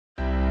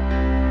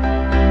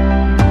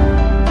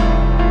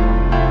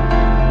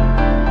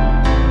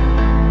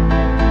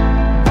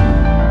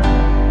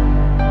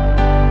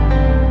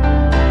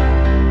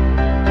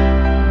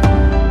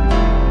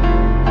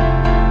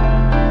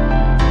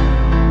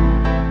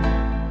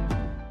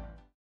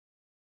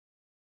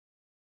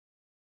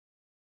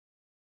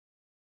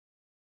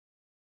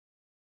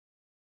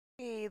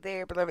Hey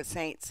there, beloved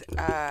saints.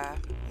 I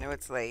know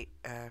it's late.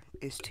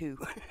 It's 2.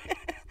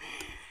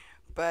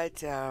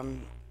 But I've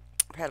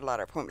had a lot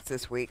of appointments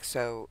this week,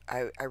 so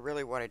I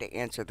really wanted to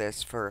answer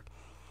this for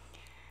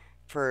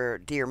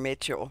dear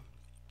Mitchell.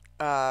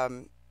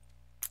 Um,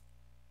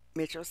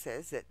 Mitchell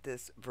says that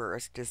this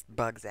verse just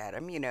bugs at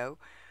him,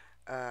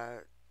 Uh,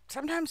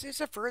 Sometimes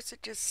there's a verse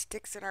that just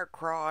sticks in our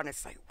craw, and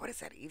it's like, what does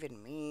that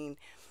even mean?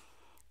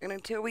 And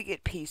until we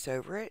get peace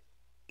over it,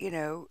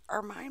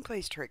 our mind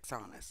plays tricks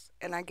on us,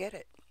 and I get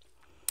it.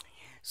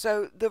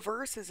 So the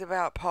verse is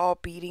about Paul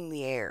beating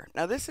the air.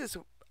 Now, this is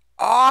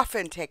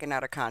often taken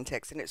out of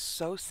context, and it's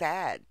so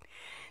sad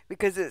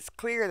because it's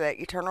clear that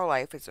eternal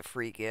life is a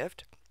free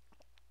gift,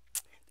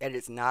 that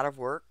it's not of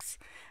works.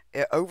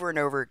 Over and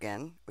over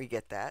again, we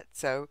get that.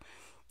 So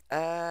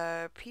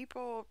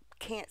people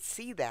can't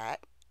see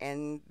that,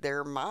 and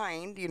their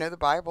mind, the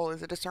Bible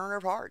is a discerner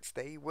of hearts.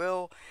 They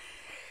will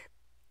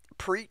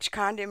preach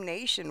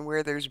condemnation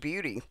where there's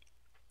beauty,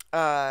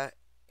 uh,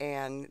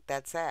 and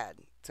that's sad.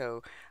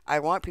 So I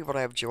want people to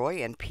have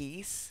joy and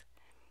peace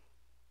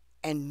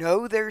and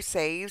know they're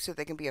saved so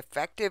they can be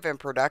effective and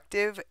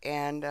productive.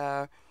 And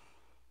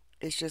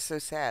it's just so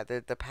sad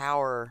that the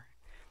power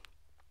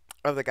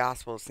of the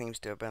gospel seems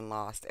to have been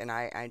lost. And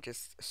I'm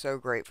just so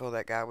grateful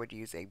that God would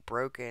use a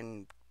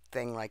broken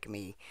thing like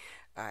me.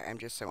 I'm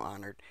just so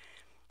honored.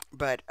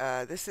 But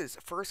this is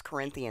 1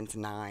 Corinthians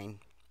 9.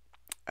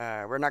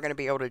 We're not going to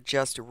be able to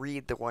just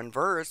read the one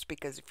verse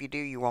because if you do,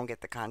 you won't get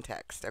the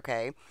context,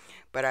 okay?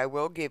 But I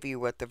will give you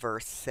what the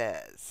verse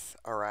says,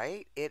 all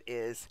right? It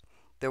is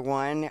the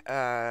one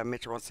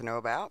Mitchell wants to know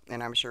about,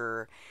 and I'm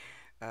sure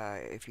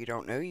if you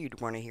don't know,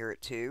 you'd want to hear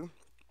it too.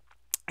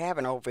 I have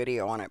an old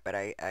video on it, but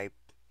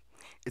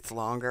it's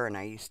longer, and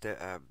I used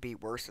to be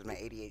worse with my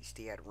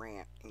ADHD. I'd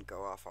rant and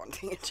go off on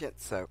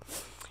tangents, so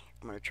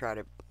I'm going to try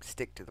to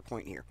stick to the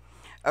point here.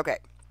 Okay.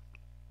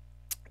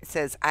 It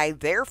says, I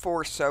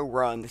therefore so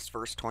run, this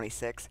verse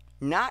 26,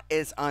 not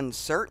as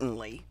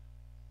uncertainly,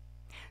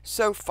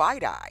 so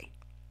fight I,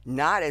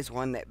 not as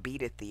one that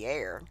beateth the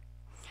air.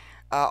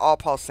 All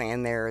Paul's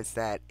saying there is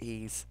that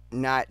he's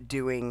not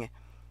doing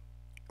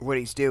what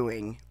he's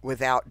doing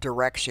without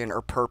direction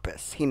or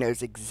purpose. He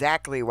knows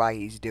exactly why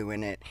he's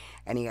doing it,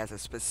 and he has a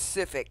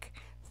specific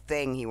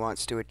thing he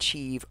wants to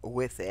achieve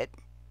with it.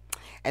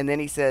 And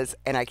then he says,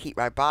 and I keep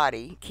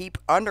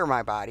under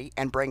my body,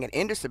 and bring it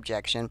into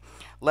subjection,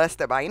 lest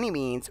that by any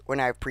means, when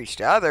I have preached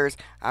to others,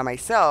 I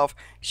myself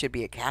should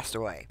be a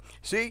castaway.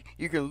 See,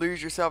 you can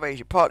lose your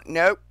salvation. Paul,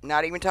 nope,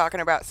 not even talking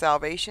about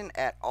salvation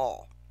at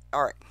all.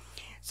 All right,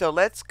 so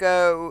let's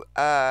go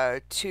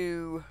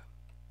to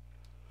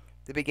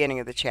the beginning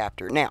of the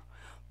chapter. Now,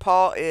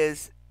 Paul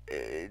is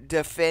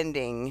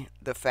defending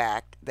the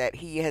fact that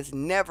he has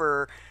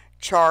never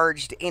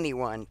charged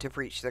anyone to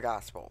preach the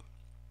gospel.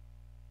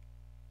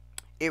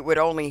 It would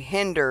only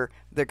hinder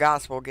the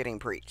gospel getting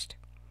preached.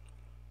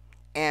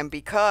 And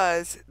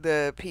because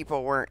the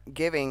people weren't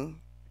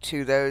giving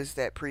to those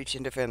that preach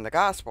and defend the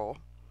gospel,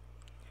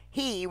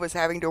 he was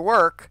having to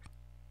work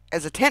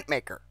as a tent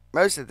maker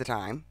most of the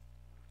time.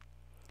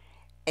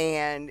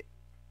 And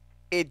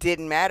it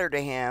didn't matter to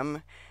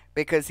him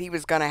because he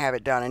was going to have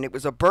it done. And it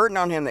was a burden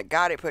on him that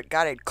God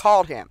had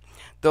called him.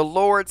 The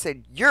Lord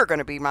said, you're going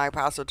to be my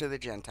apostle to the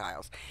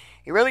Gentiles.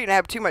 He really didn't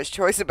have too much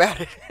choice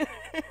about it.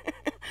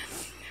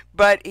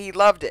 But he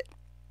loved it,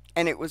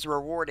 and it was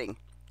rewarding.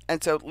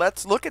 And so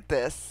let's look at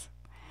this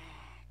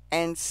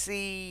and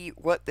see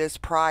what this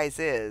prize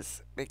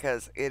is,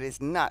 because it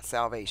is not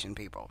salvation,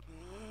 people.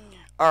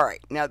 All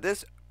right, now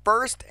this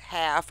first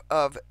half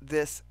of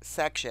this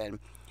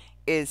section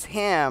is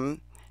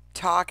him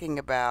talking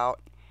about,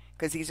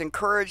 because he's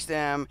encouraged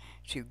them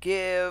to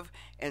give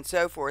and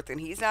so forth, and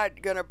he's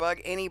not going to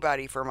bug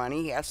anybody for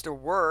money. He has to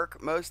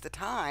work most of the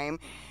time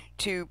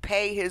to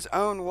pay his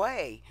own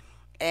way.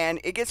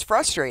 And it gets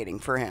frustrating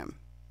for him.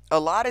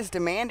 A lot is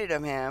demanded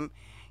of him,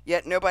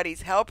 yet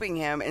nobody's helping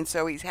him, and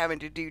so he's having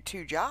to do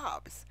 2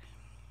 jobs.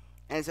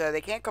 And so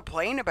they can't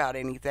complain about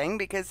anything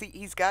because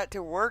he's got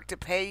to work to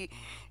pay,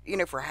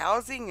 for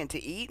housing and to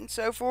eat and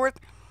so forth.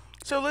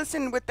 So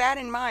listen, with that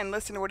in mind,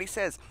 listen to what he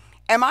says.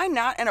 Am I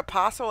not an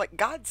apostle? Like,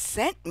 God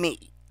sent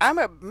me. I'm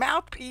a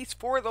mouthpiece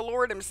for the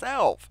Lord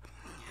himself.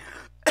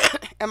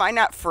 Am I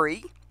not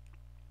free?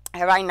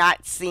 Have I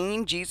not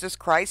seen Jesus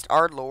Christ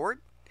our Lord?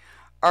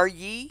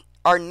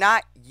 Are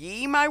not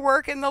ye my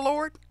work in the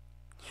Lord?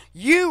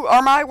 You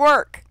are my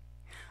work.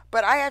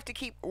 But I have to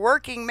keep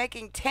working,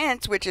 making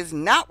tents, which is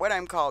not what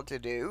I'm called to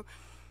do,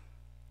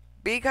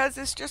 because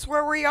it's just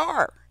where we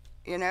are,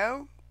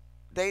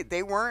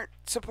 They weren't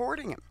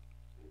supporting him.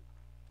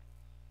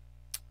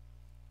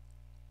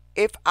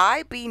 If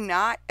I be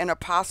not an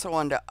apostle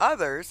unto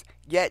others,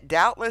 yet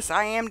doubtless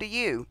I am to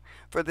you.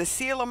 For the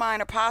seal of mine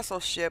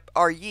apostleship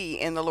are ye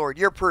in the Lord.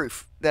 You're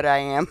proof that I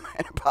am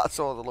an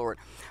apostle of the Lord.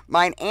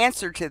 Mine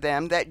answer to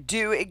them that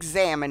do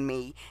examine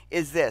me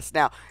is this.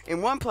 Now,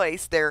 in one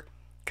place, they're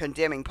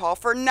condemning Paul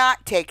for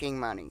not taking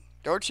money.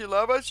 Don't you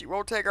love us? You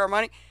won't take our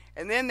money.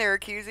 And then they're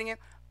accusing him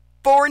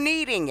for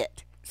needing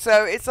it.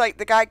 So it's like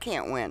the guy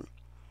can't win.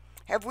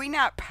 Have we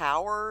not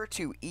power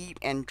to eat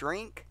and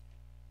drink?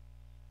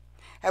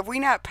 Have we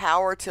not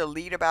power to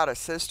lead about a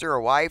sister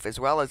or wife as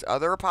well as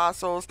other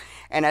apostles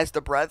and as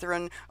the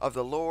brethren of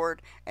the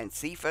Lord and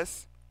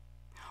Cephas?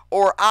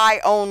 Or I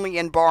only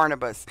and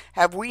Barnabas?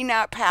 Have we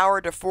not power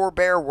to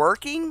forbear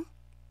working?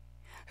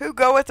 Who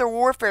goeth to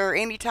warfare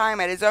any time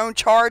at his own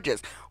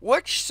charges?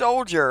 Which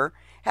soldier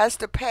has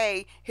to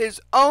pay his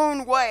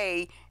own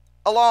way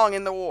along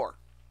in the war?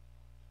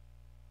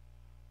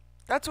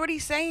 That's what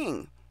he's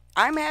saying.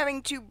 I'm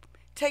having to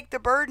take the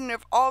burden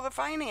of all the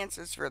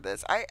finances for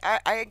this.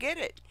 I get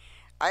it.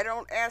 I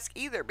don't ask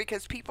either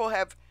because people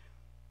have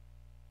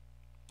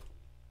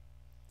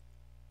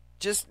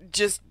just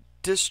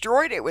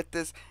destroyed it with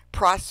this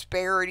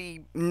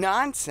prosperity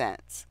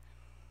nonsense.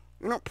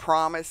 We don't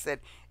promise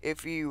that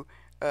if you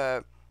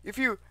if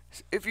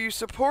you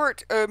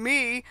support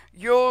me,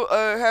 you'll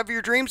have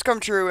your dreams come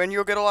true and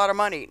you'll get a lot of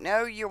money.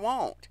 No, you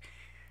won't.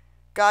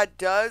 God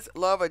does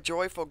love a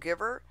joyful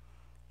giver.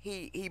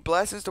 He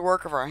blesses the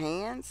work of our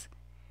hands.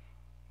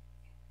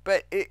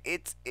 But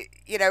it's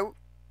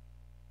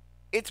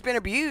been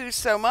abused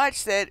so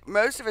much that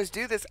most of us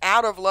do this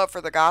out of love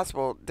for the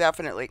gospel,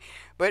 definitely.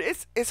 But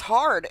it's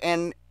hard,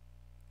 and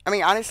I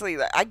mean, honestly,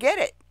 I get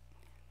it.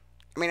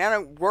 I mean, I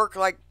don't work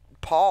like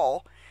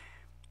Paul,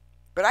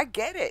 but I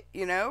get it,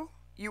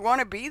 You want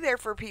to be there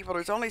for people.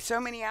 There's only so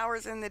many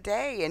hours in the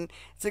day, and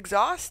it's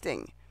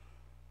exhausting.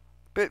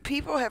 But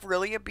people have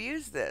really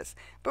abused this.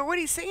 But what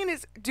he's saying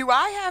is, do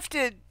I have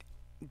to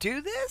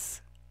do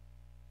this?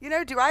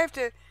 Do I have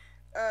to,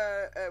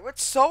 what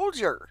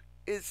soldier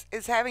is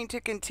having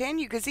to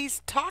continue? Because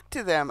he's talked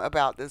to them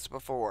about this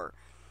before.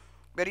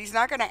 But he's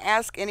not going to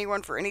ask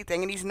anyone for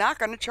anything, and he's not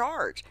going to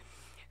charge.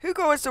 Who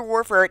goes to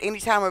warfare at any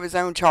time of his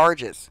own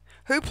charges?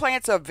 Who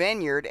plants a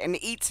vineyard and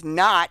eats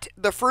not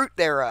the fruit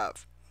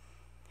thereof?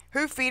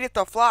 Who feedeth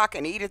the flock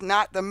and eateth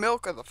not the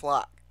milk of the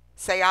flock?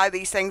 Say I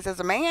these things as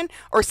a man,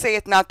 or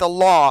saith not the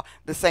law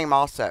the same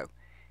also?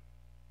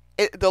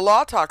 The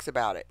law talks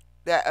about it,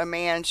 that a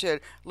man should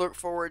look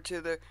forward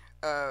to the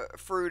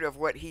fruit of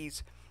what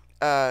he's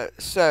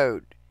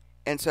sowed,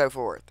 and so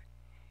forth.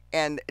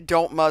 And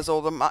don't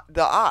muzzle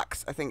the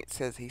ox. I think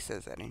he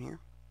says that in here.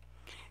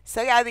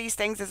 Say I these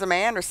things as a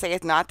man, or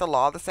saith not the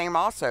law the same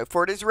also?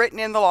 For it is written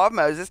in the law of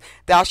Moses,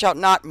 thou shalt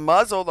not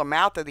muzzle the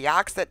mouth of the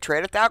ox that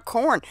treadeth out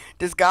corn.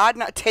 Does God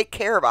not take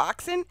care of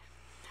oxen?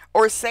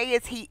 Or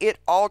saith he it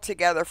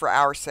altogether for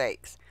our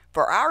sakes?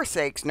 For our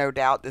sakes, no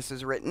doubt, this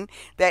is written,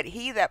 that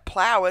he that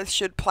ploweth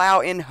should plow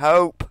in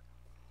hope,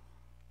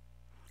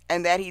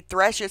 and that he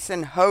thresheth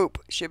in hope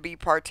should be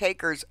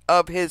partakers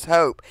of his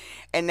hope.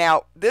 And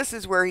now, this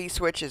is where he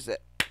switches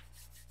it.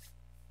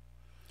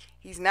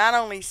 He's not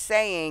only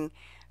saying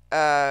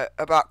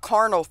about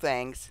carnal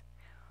things,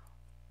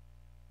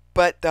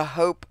 but the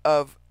hope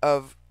of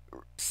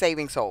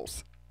saving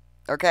souls.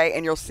 Okay?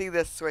 And you'll see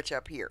this switch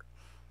up here.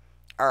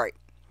 All right.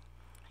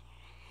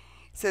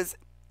 It says,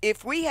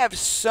 if we have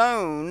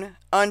sown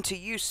unto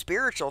you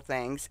spiritual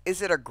things,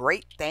 is it a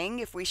great thing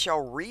if we shall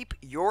reap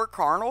your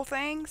carnal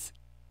things?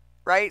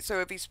 Right? So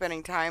if he's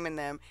spending time in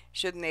them,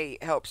 shouldn't they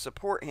help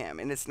support him?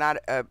 And it's not,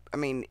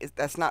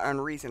 that's not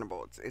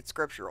unreasonable. It's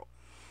scriptural.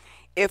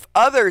 If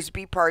others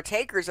be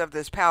partakers of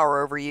this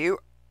power over you,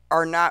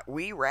 are not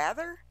we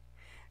rather?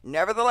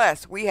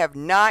 Nevertheless, we have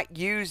not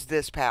used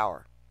this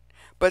power,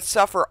 but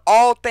suffer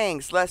all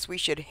things lest we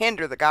should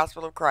hinder the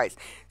gospel of Christ.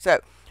 So,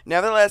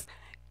 nevertheless,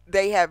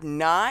 they have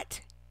not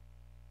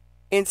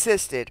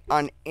insisted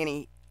on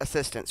any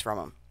assistance from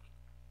him,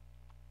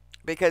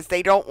 because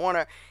they don't want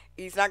to.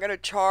 He's not going to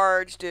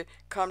charge to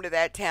come to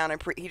that town,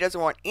 and he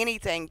doesn't want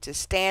anything to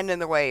stand in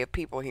the way of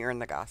people hearing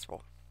the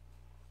gospel.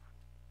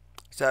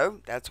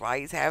 So that's why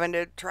he's having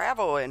to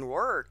travel and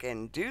work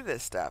and do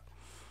this stuff.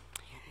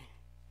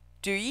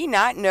 Do ye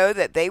not know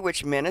that they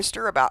which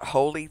minister about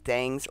holy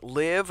things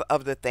live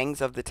of the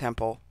things of the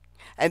temple?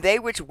 And they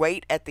which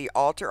wait at the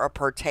altar are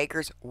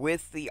partakers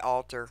with the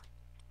altar.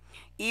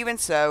 Even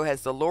so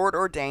has the Lord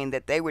ordained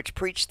that they which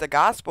preach the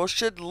gospel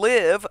should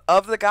live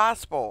of the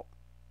gospel.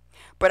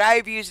 But I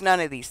have used none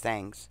of these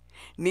things,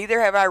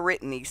 neither have I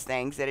written these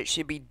things, that it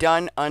should be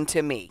done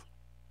unto me.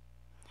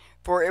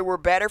 For it were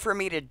better for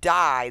me to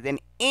die than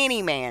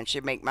any man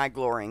should make my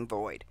glorying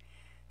void.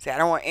 See, I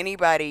don't want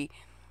anybody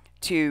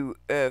to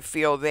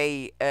feel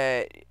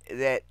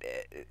that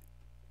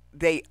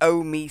they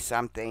owe me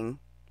something.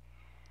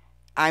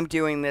 I'm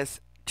doing this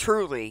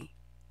truly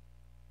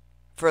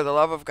for the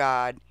love of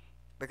God,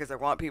 because I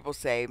want people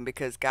saved,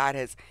 because God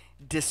has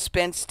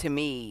dispensed to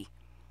me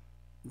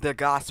the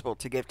gospel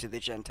to give to the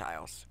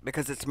Gentiles,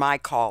 because it's my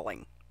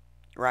calling,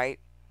 right?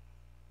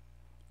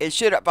 It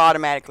should have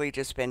automatically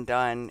just been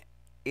done,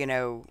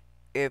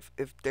 if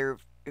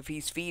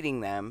he's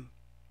feeding them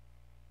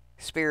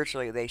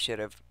spiritually, they should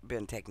have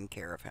been taking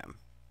care of him.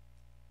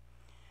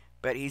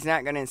 But he's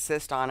not going to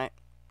insist on it,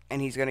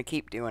 and he's going to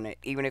keep doing it,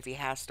 even if he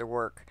has to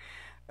work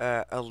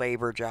a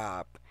labor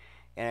job.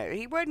 And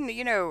he wasn't,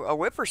 a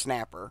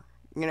whippersnapper.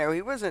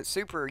 He wasn't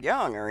super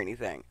young or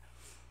anything.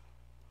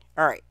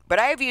 All right. But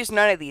I have used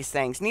none of these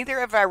things, neither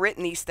have I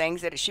written these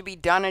things that it should be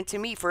done unto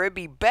me. For it would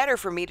be better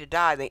for me to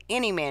die than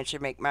any man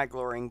should make my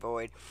glorying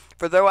void.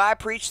 For though I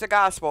preach the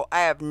gospel,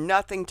 I have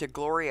nothing to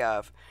glory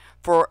of.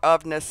 For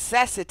of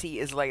necessity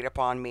is laid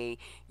upon me.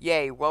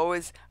 Yea, woe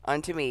is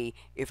unto me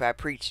if I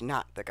preach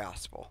not the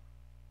gospel.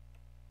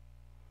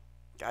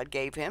 God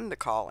gave him the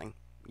calling.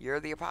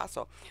 You're the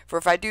apostle. For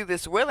if I do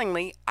this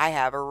willingly, I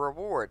have a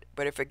reward.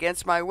 But if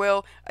against my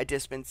will, a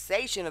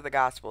dispensation of the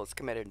gospel is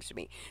committed to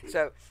me.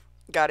 So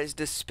God has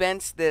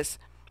dispensed this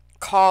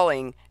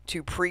calling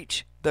to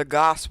preach the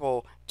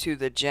gospel to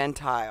the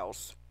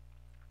Gentiles.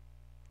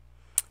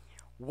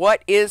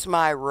 What is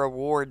my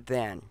reward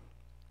then?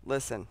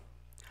 Listen.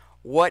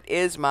 What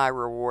is my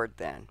reward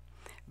then?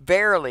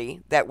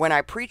 Verily, that when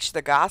I preach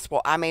the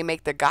gospel, I may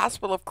make the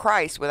gospel of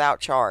Christ without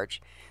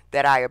charge,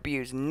 that I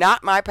abuse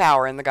not my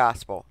power in the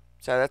gospel.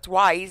 So that's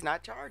why he's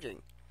not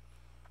charging.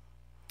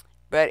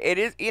 But it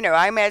is,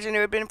 I imagine it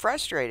would have been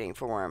frustrating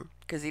for him,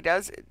 because he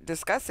does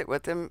discuss it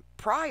with them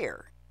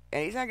prior.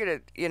 And he's not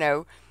going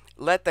to,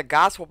 let the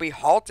gospel be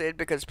halted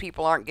because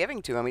people aren't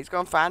giving to him. He's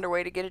going to find a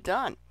way to get it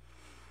done.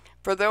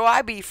 For though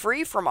I be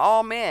free from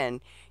all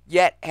men,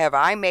 yet have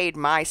I made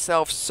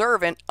myself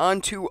servant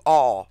unto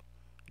all,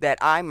 that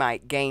I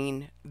might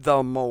gain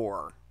the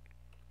more.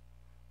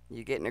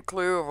 You getting a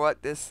clue of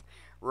what this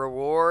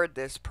reward,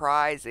 this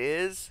prize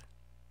is?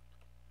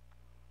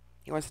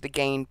 He wants to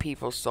gain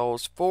people's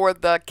souls for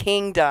the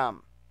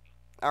kingdom.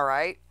 All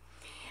right?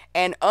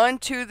 And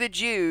unto the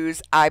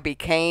Jews I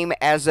became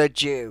as a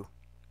Jew.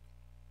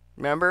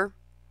 Remember?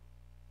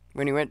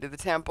 When he went to the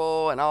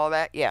temple and all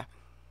that? Yeah.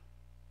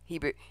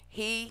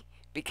 He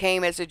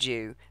became as a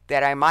Jew,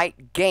 that I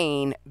might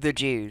gain the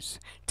Jews.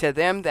 To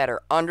them that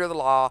are under the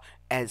law,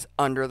 as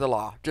under the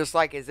law. Just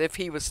like as if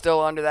he was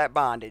still under that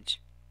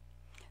bondage.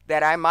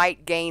 That I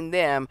might gain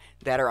them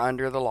that are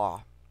under the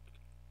law.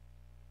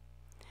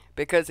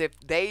 Because if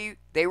they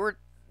were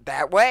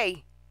that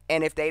way,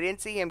 and if they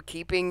didn't see him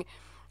keeping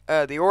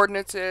the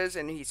ordinances,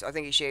 and I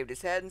think he shaved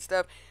his head and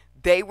stuff,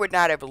 they would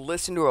not have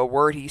listened to a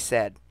word he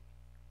said.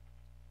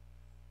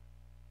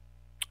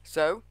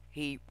 So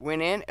he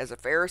went in as a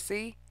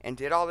Pharisee and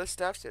did all this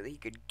stuff so that he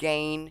could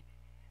gain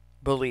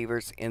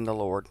believers in the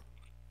Lord.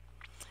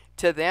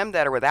 To them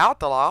that are without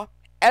the law,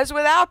 as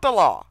without the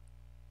law,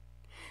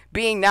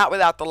 being not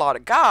without the law to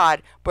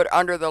God, but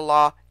under the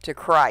law to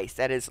Christ.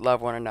 That is,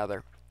 love one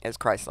another as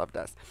Christ loved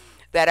us.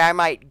 That I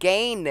might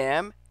gain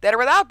them that are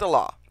without the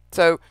law.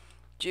 So,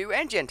 Jew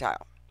and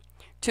Gentile.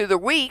 To the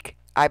weak,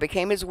 I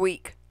became as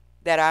weak,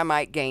 that I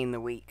might gain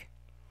the weak.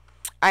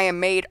 I am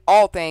made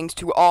all things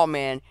to all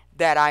men,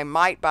 that I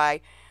might by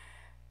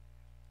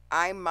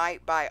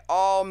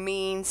all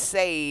means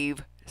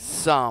save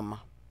some.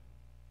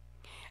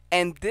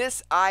 And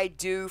this I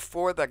do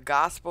for the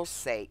gospel's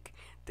sake,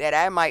 that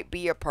I might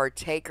be a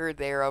partaker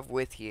thereof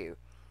with you,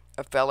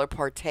 a fellow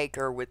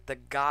partaker with the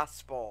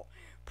gospel,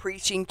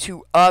 preaching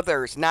to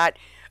others, not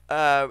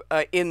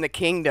in the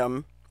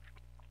kingdom.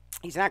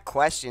 He's not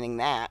questioning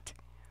that.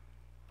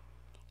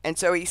 And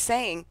so he's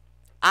saying,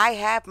 I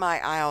have my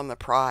eye on the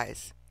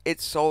prize.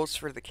 It's souls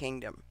for the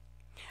kingdom.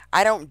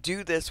 I don't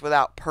do this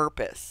without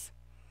purpose.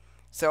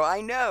 So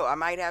I know I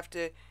might have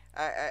to,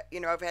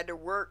 I've had to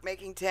work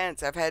making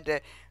tents. I've had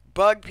to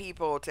bug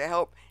people to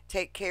help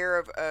take care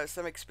of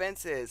some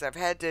expenses. I've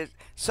had to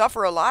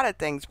suffer a lot of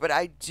things, but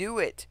I do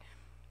it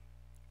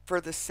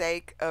for the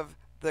sake of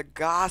the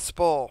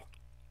gospel.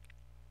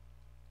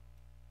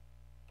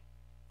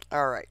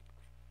 All right.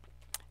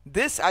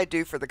 This I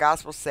do for the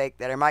gospel's sake,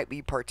 that I might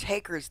be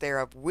partakers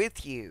thereof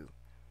with you.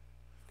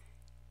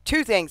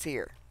 Two things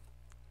here.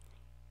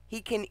 He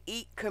can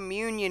eat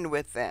communion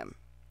with them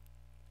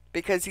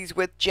because he's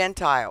with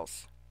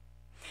Gentiles.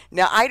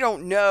 Now, I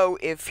don't know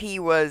if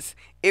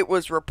it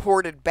was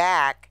reported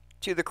back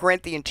to the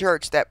Corinthian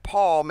church that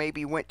Paul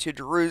maybe went to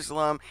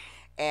Jerusalem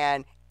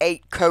and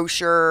ate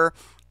kosher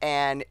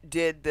and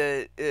did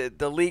the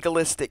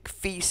legalistic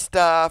feast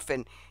stuff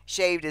and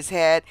shaved his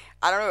head.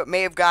 I don't know. It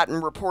may have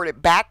gotten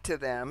reported back to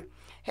them.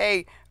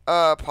 Hey,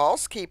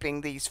 Paul's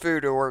keeping these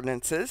food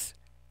ordinances,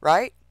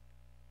 right?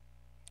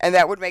 And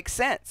that would make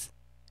sense.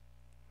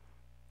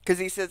 Because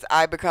he says,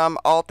 I become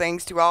all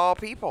things to all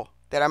people,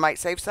 that I might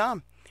save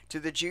some. To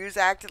the Jews,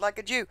 I acted like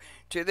a Jew.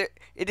 It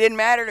didn't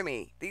matter to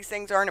me. These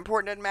things aren't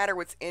important. It doesn't matter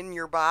what's in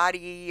your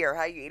body or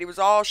how you eat. It was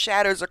all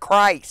shadows of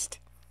Christ,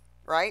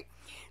 right?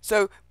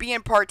 So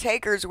being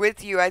partakers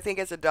with you, I think,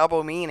 is a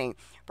double meaning.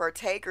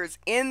 Partakers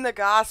in the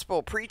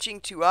gospel,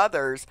 preaching to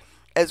others,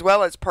 as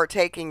well as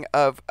partaking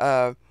of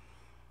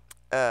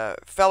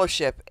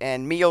fellowship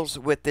and meals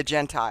with the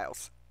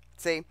Gentiles.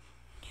 See?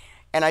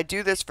 And I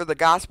do this for the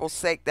gospel's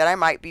sake, that I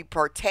might be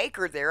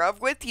partaker thereof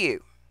with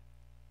you.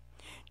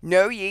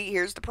 Know ye,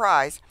 here's the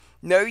prize,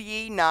 know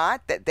ye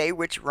not that they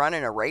which run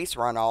in a race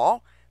run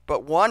all,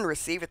 but one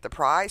receiveth the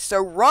prize?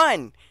 So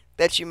run,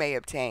 that you may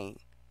obtain.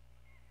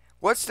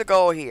 What's the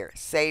goal here?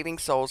 Saving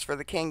souls for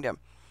the kingdom.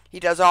 He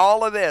does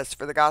all of this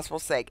for the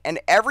gospel's sake. And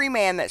every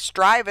man that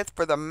striveth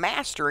for the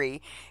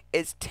mastery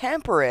is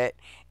temperate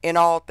in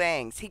all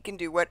things. He can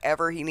do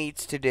whatever he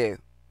needs to do.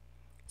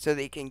 so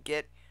that he can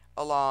get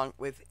along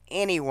with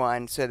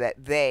anyone so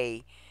that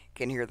they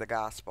can hear the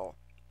gospel.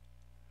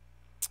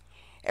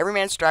 Every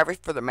man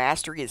striveth for the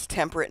mastery is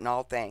temperate in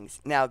all things.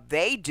 Now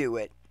they do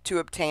it to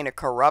obtain a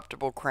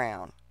corruptible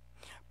crown,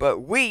 but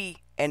we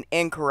an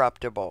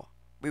incorruptible.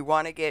 We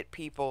want to get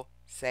people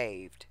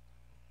saved.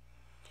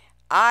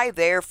 I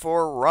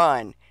therefore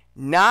run,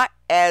 not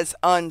as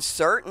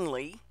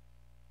uncertainly,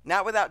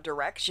 not without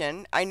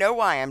direction. I know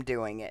why I'm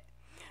doing it.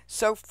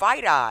 So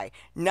fight I,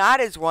 not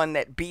as one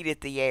that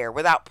beateth the air,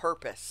 without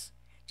purpose.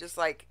 Just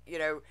like,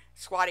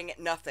 squatting at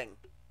nothing.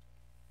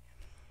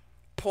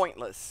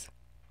 Pointless.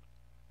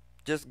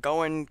 Just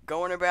going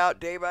about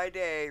day by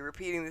day,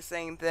 repeating the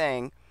same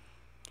thing.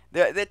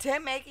 The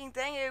tent making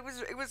thing, it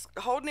was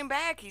holding him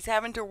back. He's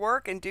having to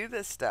work and do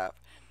this stuff.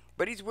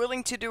 But he's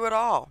willing to do it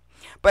all.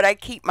 But I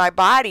keep my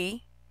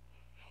body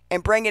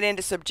and bring it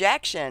into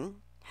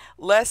subjection,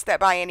 lest that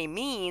by any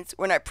means,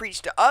 when I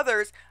preach to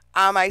others,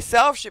 I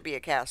myself should be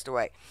a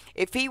castaway.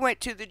 If he went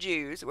to the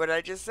Jews, what did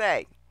I just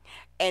say,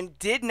 and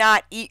did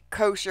not eat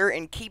kosher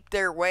and keep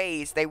their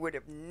ways, they would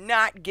have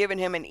not given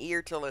him an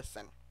ear to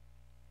listen.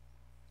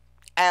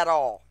 At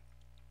all.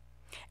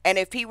 And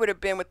if he would have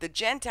been with the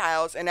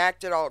Gentiles and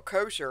acted all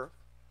kosher,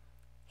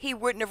 he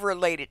wouldn't have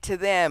related to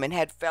them and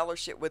had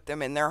fellowship with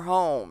them in their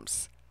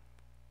homes.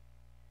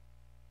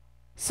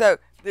 So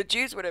the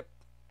Jews would have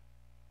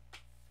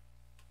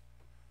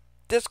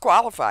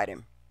disqualified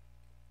him.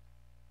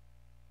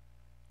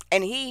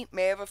 And he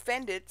may have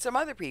offended some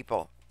other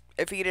people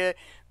if he'd have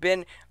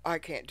been, I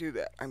can't do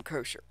that, I'm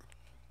kosher.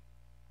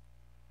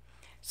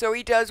 So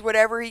he does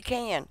whatever he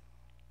can.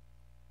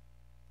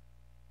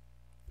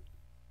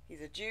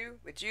 He's a Jew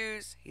with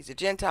Jews. He's a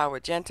Gentile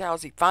with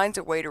Gentiles. He finds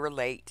a way to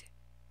relate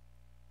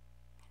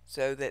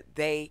so that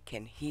they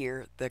can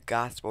hear the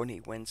gospel and he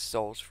wins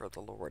souls for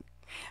the Lord.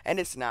 And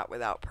it's not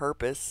without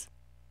purpose.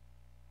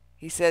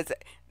 He says,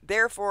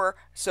 therefore,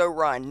 so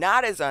run,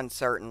 not as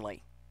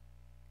uncertainly.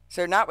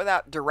 So not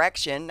without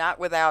direction, not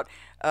without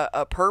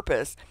a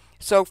purpose.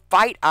 So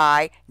fight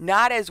I,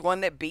 not as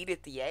one that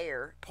beateth the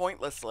air,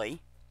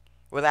 pointlessly,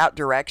 without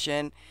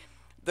direction.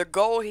 The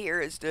goal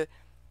here is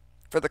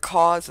for the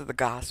cause of the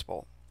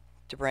gospel,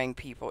 to bring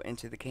people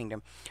into the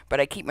kingdom.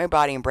 But I keep my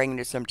body and bring it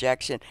into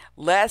subjection,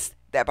 lest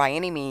that by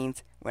any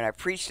means, when I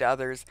preach to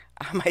others,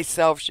 I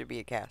myself should be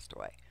a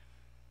castaway.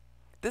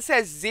 This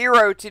has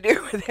zero to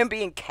do with him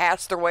being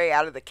cast away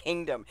out of the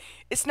kingdom.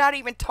 It's not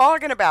even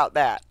talking about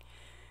that.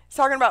 It's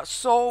talking about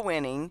soul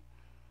winning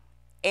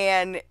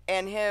and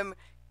him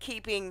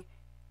keeping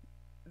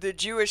the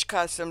Jewish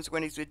customs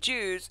when he's with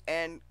Jews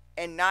and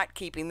not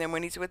keeping them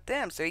when he's with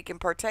them so he can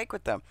partake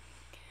with them.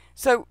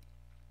 So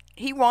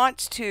he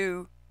wants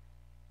to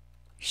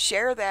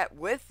share that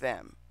with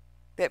them,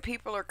 that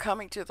people are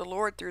coming to the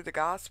Lord through the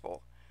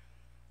gospel.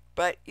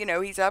 But,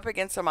 he's up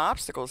against some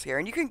obstacles here.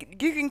 And you can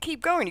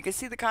keep going. You can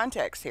see the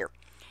context here.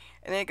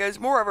 And then it goes,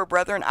 moreover,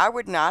 brethren, I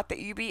would not that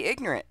you be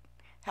ignorant,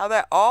 how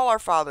that all our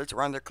fathers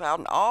were under cloud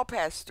and all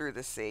passed through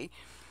the sea.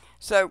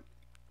 So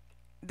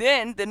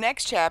then the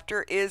next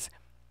chapter is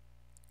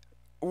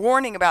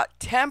warning about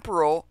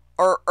temporal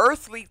or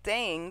earthly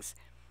things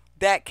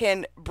that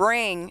can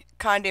bring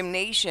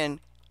condemnation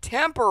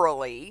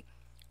temporally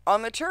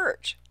on the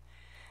church.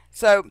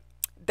 So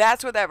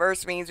that's what that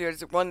verse means.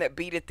 There's one that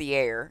beateth the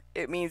air.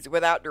 It means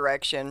without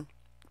direction,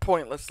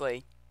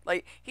 pointlessly.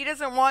 Like, he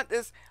doesn't want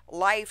this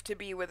life to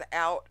be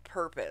without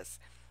purpose.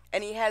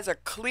 And he has a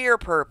clear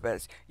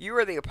purpose. You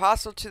are the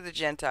apostle to the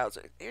Gentiles.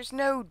 There's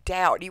no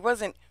doubt. He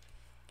wasn't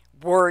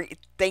worried,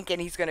 thinking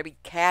he's going to be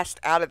cast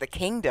out of the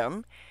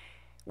kingdom.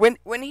 When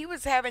he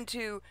was having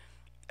to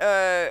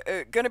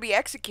going to be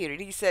executed,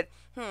 he said,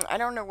 I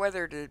don't know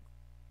whether to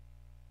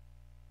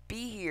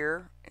be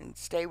here and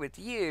stay with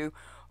you,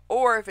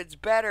 or if it's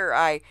better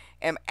I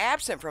am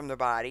absent from the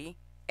body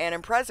and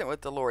am present with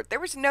the Lord. There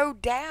was no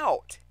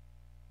doubt.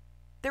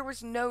 There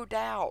was no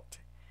doubt.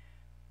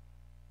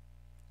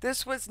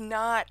 This was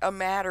not a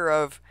matter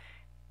of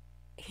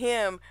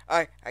him,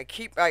 I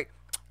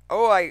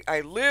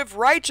live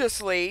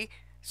righteously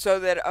so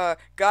that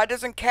God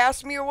doesn't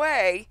cast me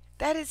away.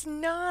 That is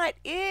not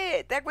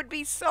it. That would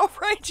be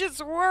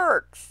self-righteous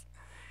works.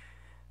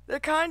 The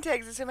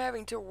context is him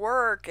having to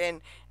work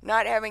and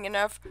not having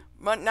enough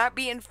money, not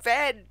being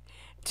fed,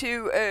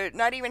 to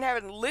not even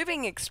having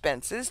living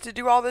expenses to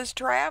do all this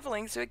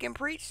traveling so he can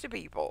preach to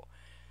people.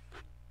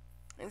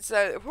 And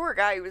so the poor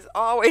guy, he was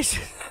always,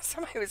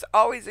 somebody was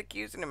always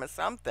accusing him of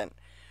something.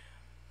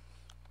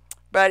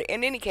 But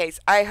in any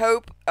case, I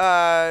hope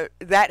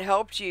that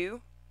helped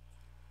you.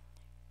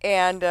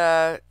 And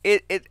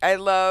I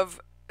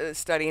love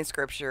studying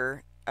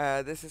scripture.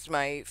 This is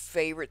my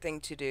favorite thing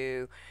to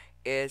do,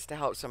 is to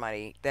help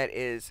somebody that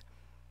is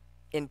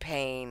in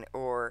pain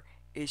or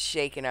is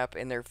shaken up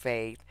in their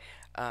faith.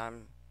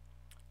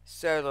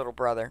 So, little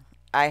brother,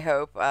 I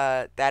hope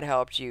that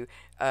helped you.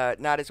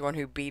 Not as one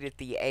who beateth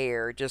the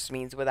air, just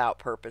means without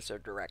purpose or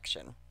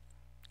direction.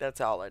 That's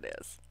all it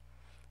is.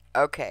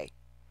 Okay.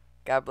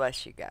 God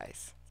bless you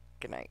guys.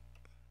 Good night.